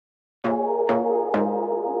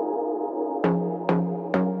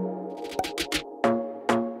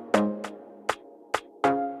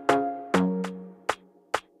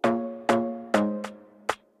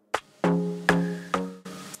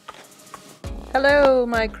Hello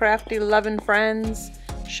my crafty loving friends,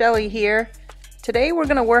 Shelly here. Today we're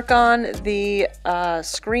going to work on the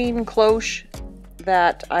screen cloche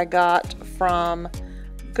that I got from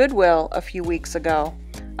Goodwill a few weeks ago.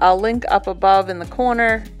 I'll link up above in the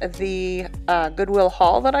corner the Goodwill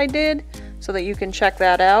haul that I did so that you can check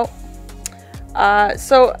that out.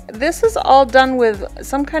 So this is all done with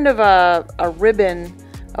some kind of a ribbon,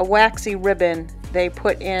 a waxy ribbon. They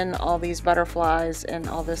put in all these butterflies and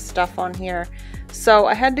all this stuff on here. So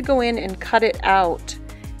I had to go in and cut it out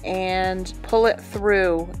and pull it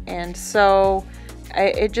through. And so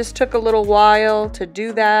it just took a little while to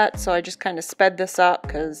do that. So I just kind of sped this up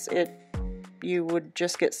because you would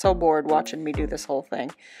just get so bored watching me do this whole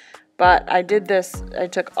thing. But I did this, I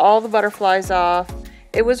took all the butterflies off.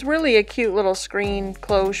 It was really a cute little screen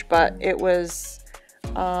cloche, but it was,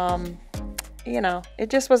 you know, it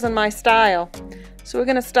just wasn't my style. So we're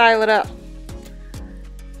gonna style it up.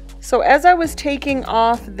 So as I was taking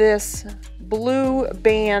off this blue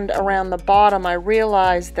band around the bottom, I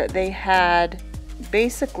realized that they had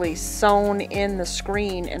basically sewn in the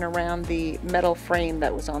screen and around the metal frame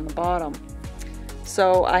that was on the bottom.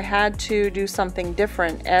 So I had to do something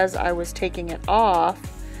different. As I was taking it off,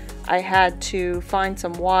 I had to find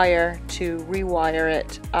some wire to rewire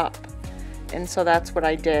it up. And so that's what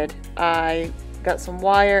I did. I got some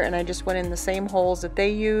wire and I just went in the same holes that they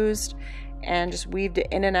used and just weaved it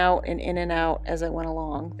in and out and in and out as I went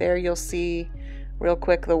along. There you'll see real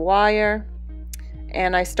quick the wire,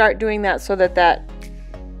 and I start doing that so that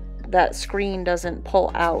that screen doesn't pull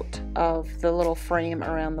out of the little frame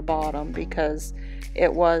around the bottom, because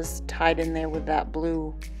it was tied in there with that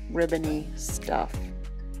blue ribbony stuff.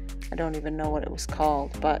 I don't even know what it was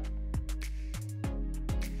called, but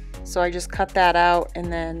so I just cut that out,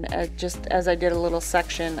 and then just as I did a little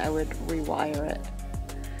section, I would rewire it.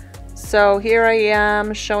 So here I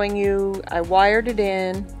am showing you, I wired it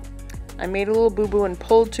in. I made a little boo-boo and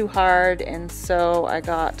pulled too hard, and so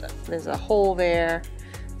there's a hole there.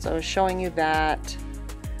 So I was showing you that.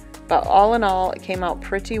 But all in all, it came out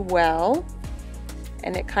pretty well.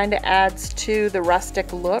 And it kind of adds to the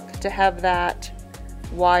rustic look to have that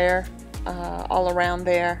wire all around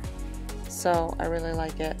there. So I really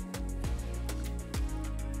like it.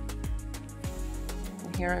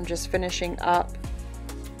 Here I'm just finishing up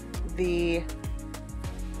the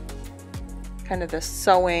kind of the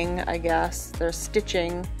sewing, I guess, the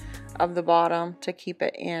stitching of the bottom to keep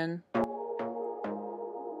it in.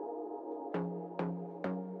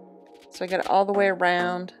 So I get it all the way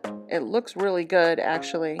around. It looks really good,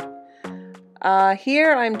 actually.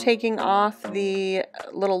 Here I'm taking off the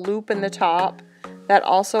little loop in the top that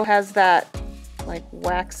also has that like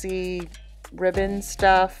waxy ribbon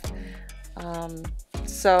stuff.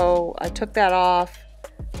 So I took that off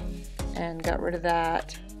and got rid of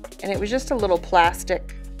that, and it was just a little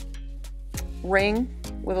plastic ring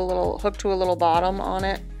with a little hook to a little bottom on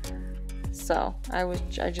it. So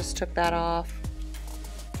I just took that off,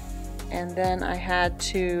 and then I had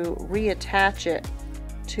to reattach it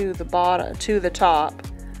to the bottom, to the top.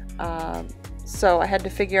 So I had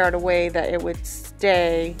to figure out a way that it would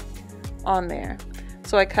stay on there.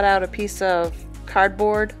 So I cut out a piece of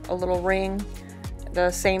cardboard, a little ring, the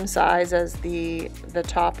same size as the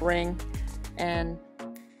top ring, and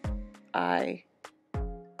I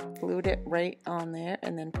glued it right on there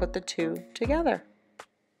and then put the two together.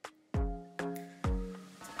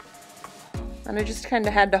 And I just kind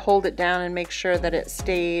of had to hold it down and make sure that it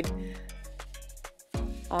stayed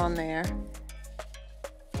on there,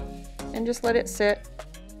 and just let it sit.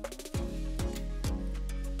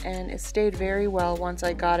 And it stayed very well once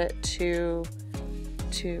I got it to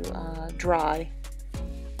dry.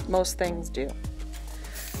 Most things do.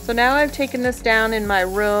 So now I've taken this down in my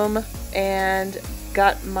room and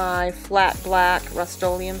got my flat black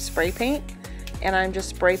Rust-Oleum spray paint, and I'm just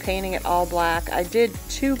spray painting it all black. I did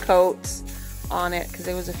 2 coats on it because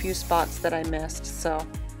there was a few spots that I missed, so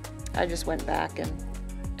I just went back and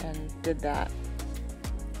did that.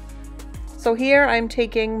 So here I'm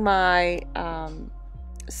taking my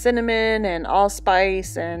cinnamon and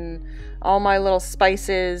allspice and all my little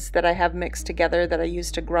spices that I have mixed together that I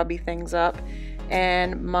use to grubby things up,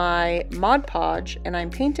 and my Mod Podge, and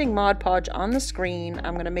I'm painting Mod Podge on the screen.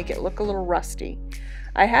 I'm going to make it look a little rusty.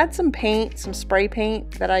 I had some paint, some spray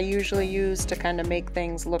paint that I usually use to kind of make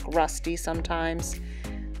things look rusty sometimes,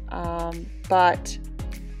 but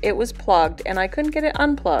it was plugged and I couldn't get it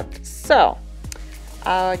unplugged, so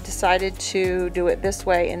I decided to do it this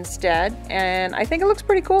way instead, and I think it looks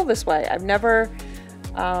pretty cool this way. I've never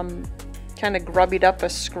kind of grubbied up a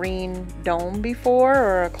screen dome before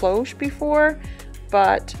or a cloche before,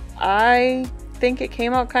 but I think it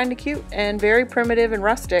came out kind of cute and very primitive and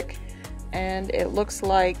rustic, and it looks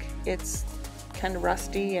like it's kind of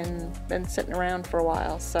rusty and been sitting around for a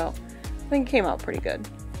while, so I think it came out pretty good.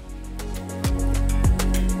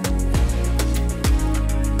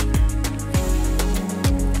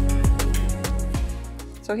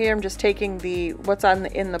 So here I'm just taking what's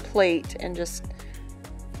in the plate and just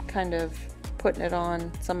kind of putting it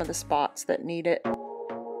on some of the spots that need it.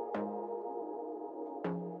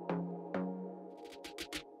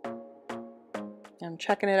 I'm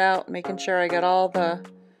checking it out, making sure I got all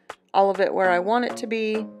of it where I want it to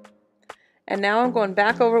be. And now I'm going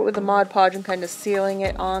back over it with the Mod Podge and kind of sealing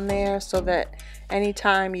it on there so that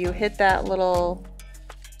anytime you hit that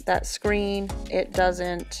screen, it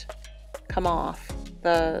doesn't come off.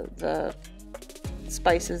 The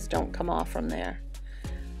spices don't come off from there,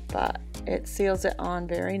 but it seals it on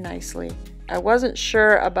very nicely. I wasn't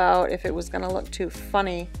sure about if it was going to look too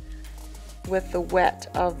funny with the wet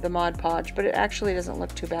of the Mod Podge, but it actually doesn't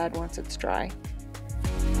look too bad once it's dry.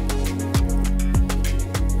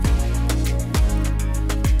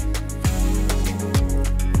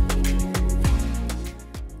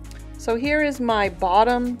 So here is my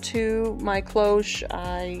bottom to my cloche.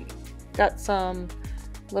 I got some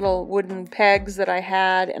little wooden pegs that I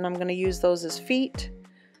had, and I'm going to use those as feet.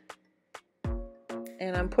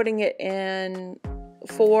 And I'm putting it in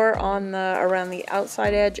 4 on around the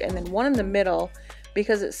outside edge, and then 1 in the middle,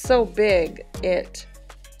 because it's so big it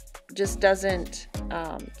just doesn't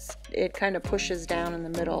it kind of pushes down in the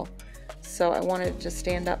middle, so I want it to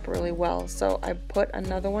stand up really well. So I put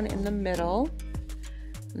another one in the middle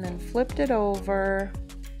and then flipped it over,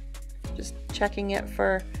 just checking it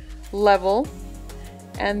for level.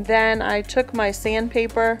 And then I took my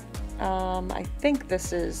sandpaper, I think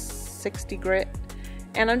this is 60 grit,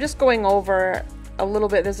 and I'm just going over a little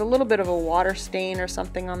bit. There's a little bit of a water stain or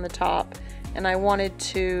something on the top, and I wanted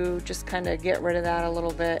to just kind of get rid of that a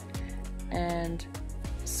little bit and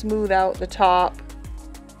smooth out the top.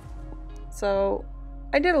 So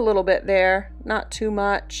I did a little bit there, not too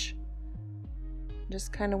much,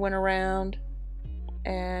 just kind of went around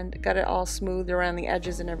and got it all smoothed around the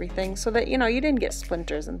edges and everything so that, you know, you didn't get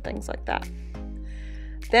splinters and things like that.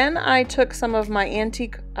 Then I took some of my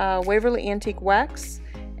antique Waverly Antique wax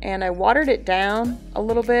and I watered it down a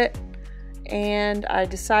little bit, and I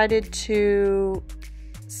decided to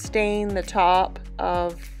stain the top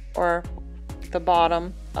of, or the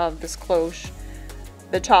bottom of this cloche,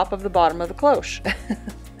 the top of the bottom of the cloche.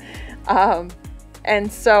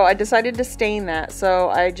 And so I decided to stain that, so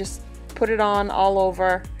I just put it on all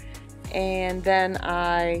over and then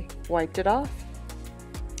I wiped it off.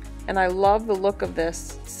 And I love the look of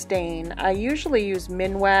this stain. I usually use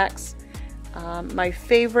Minwax. My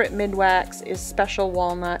favorite Minwax is Special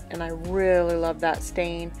Walnut, and I really love that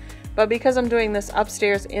stain. But because I'm doing this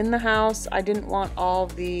upstairs in the house, I didn't want all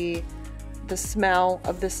the smell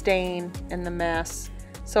of the stain and the mess.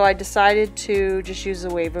 So I decided to just use the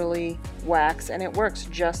Waverly wax, and it works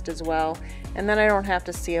just as well. And then I don't have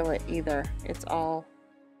to seal it either. It's all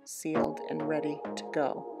sealed and ready to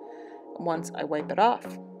go once I wipe it off.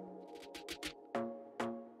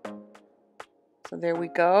 So there we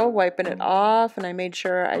go, wiping it off, and I made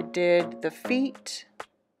sure I did the feet.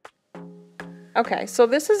 Okay, so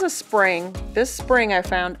this is a spring. This spring I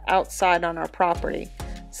found outside on our property.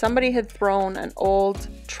 Somebody had thrown an old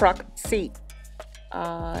truck seat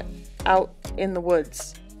out in the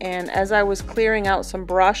woods, and as I was clearing out some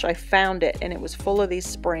brush, I found it, and it was full of these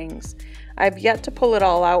springs. I've yet to pull it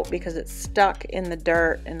all out because it's stuck in the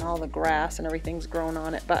dirt and all the grass and everything's grown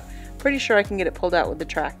on it, but pretty sure I can get it pulled out with the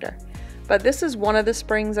tractor. But this is one of the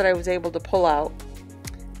springs that I was able to pull out,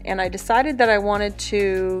 and I decided that I wanted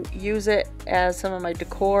to use it as some of my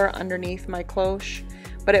decor underneath my cloche,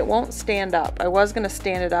 but it won't stand up. I was going to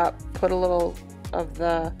stand it up, put a little of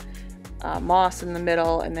the moss in the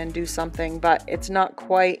middle and then do something, but it's not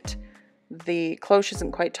quite, the cloche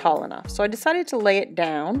isn't quite tall enough. So I decided to lay it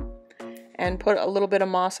down and put a little bit of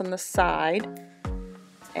moss on the side,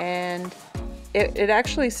 and it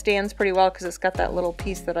actually stands pretty well because it's got that little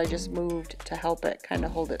piece that I just moved to help it kind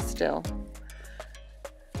of hold it still.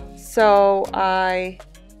 So I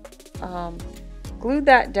glued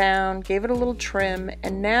that down, gave it a little trim,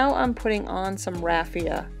 and now I'm putting on some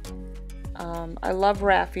raffia. I love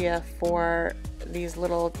raffia for these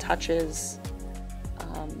little touches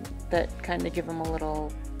that kind of give them a little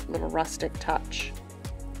rustic touch.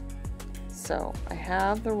 So I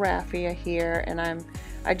have the raffia here, and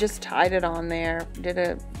I just tied it on there,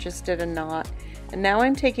 just did a knot, and now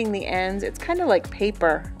I'm taking the ends. It's kind of like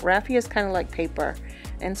paper. Raffia is kind of like paper,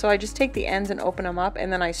 And so I just take the ends and open them up,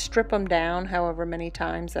 and then I strip them down however many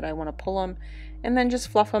times that I want to pull them, and then just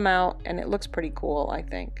fluff them out, and it looks pretty cool, I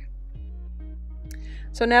think.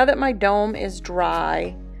 So now that my dome is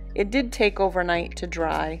dry, it did take overnight to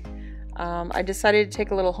dry. I decided to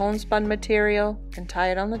take a little homespun material and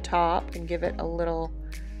tie it on the top and give it a little,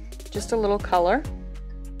 just a little color.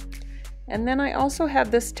 And then I also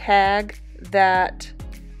have this tag that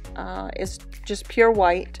is just pure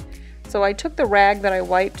white. So I took the rag that I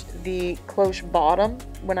wiped the Cloche bottom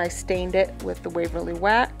when I stained it with the Waverly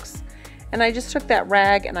wax, and I just took that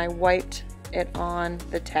rag and I wiped it on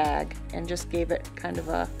the tag and just gave it kind of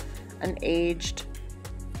an aged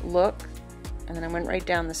look. And then I went right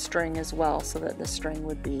down the string as well, so that the string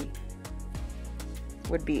would be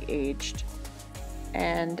aged.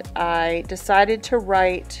 And I decided to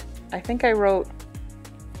write, I think I wrote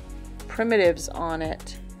primitives on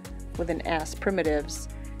it with an S, primitives,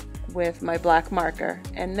 with my black marker.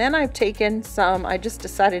 And then I've taken some, I just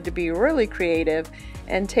decided to be really creative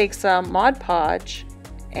and take some Mod Podge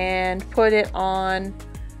and put it on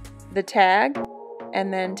the tag,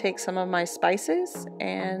 and then take some of my spices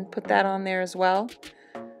and put that on there as well.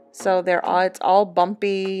 So it's all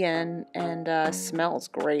bumpy and smells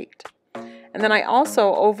great. And then I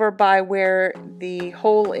also, over by where the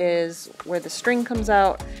hole is, where the string comes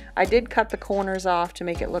out, I did cut the corners off to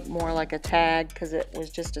make it look more like a tag, because it was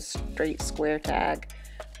just a straight square tag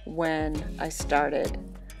when I started.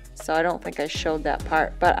 So I don't think I showed that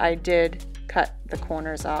part, but I did cut the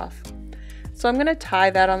corners off. So I'm going to tie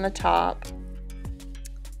that on the top,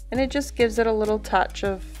 and it just gives it a little touch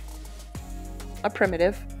of a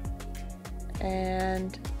primitive.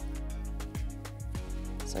 And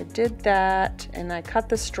so I did that, and I cut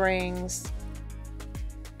the strings,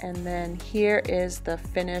 and then here is the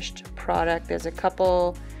finished product. There's a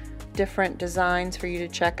couple different designs for you to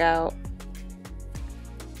check out.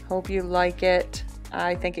 Hope you like it.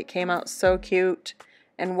 I think it came out so cute,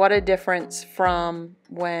 and what a difference from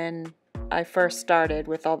when I first started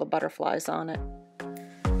with all the butterflies on it.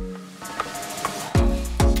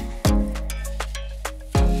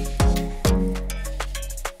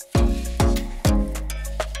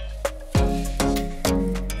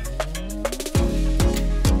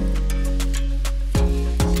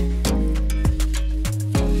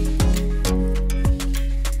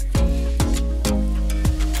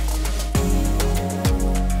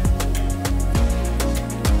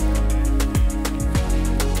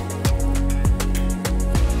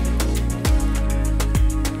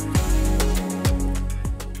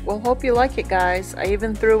 Well, hope you like it, guys. I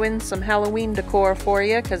even threw in some Halloween decor for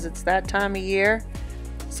you because it's that time of year.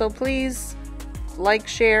 So please like,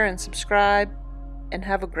 share, and subscribe, and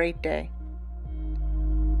have a great day.